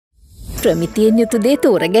ප්‍රමිතියෙන් යුතු දේ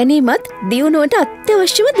තෝර ගැනීමත් දියුණුවට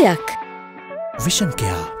අත්‍යවශ්‍යම දෙයක්.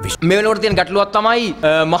 මේ වෙනකොට තියෙන ගැටලුවක් තමයි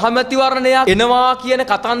මහමැතිවරණයක් එනවා කියන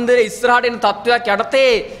කතන්දරේ ඉස්සරහට එන තත්වයක්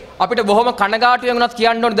යටතේ අපිට බොහොම කනගාටුවෙන් වුණත්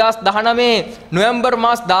කියන්න ඕනේ 2019 නොවැම්බර්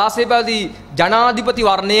මාස 16 පැවති ජනාධිපති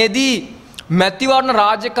වර්ණයේදී මැතිවරණ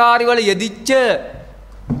රාජකාරිවල යෙදිච්ච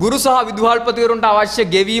ගුරු සහ විදුහල්පතිවරුන්ට අවශ්‍ය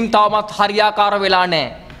ගෙවීම් තවමත් හරියාකාර වෙලා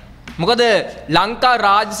නැහැ. මොකද ලංකා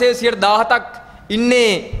රාජ්‍ය සේවය 17ක්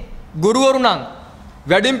ඉන්නේ ගුරුවරු නම්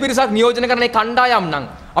වැඩිම පිරිසක් නියෝජනය කරන කණ්ඩායම් නම්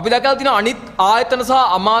අපි දැකලා තියෙනවා අනිත් ආයතන සහ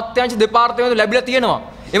අමාත්‍යාංශ දෙපාර්තමේන්තු ලැබිලා තියෙනවා.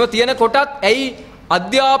 ඒව තියෙන කොටත් ඇයි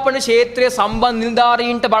අධ්‍යාපන ක්ෂේත්‍රයේ සම්බන්ධ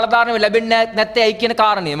නිලධාරීන්ට බලධාරණය ලැබෙන්නේ නැත්තේ ඇයි කියන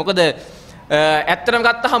කාරණේ. මොකද ඇත්තටම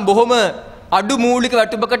ගත්තහම බොහොම අඩු මූලික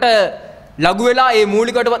වැටුපකට ලඝු වෙලා ඒ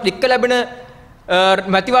මූලික වැටුපත් එක්ක ලැබෙන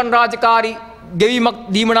මැතිවරණ රාජකාරී ගෙවීමක්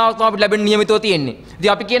දීමනාවක් තමයි අපිට ලැබෙන්න නියමිතව තියෙන්නේ.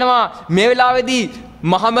 ඉතින් අපි කියනවා මේ වෙලාවේදී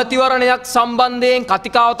මහමැතිවරණයක් සම්බන්ධයෙන්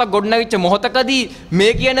කතිකාවතක් ගොඩනැගිච්ච මොහොතකදී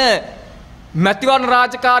මේ කියන මැතිවරණ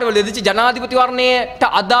රාජකාරිවල යෙදිච්ච ජනාධිපතිවරණයට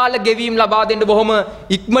අදාළ ගෙවීම් ලබා දෙන්න බොහොම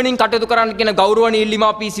ඉක්මනින් කටයුතු කරන්න කියන ගෞරවනීය ඉල්ලීම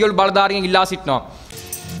අපි සියලු බලධාරීන් ඉල්ලා සිටිනවා.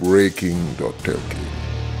 Breaking.lk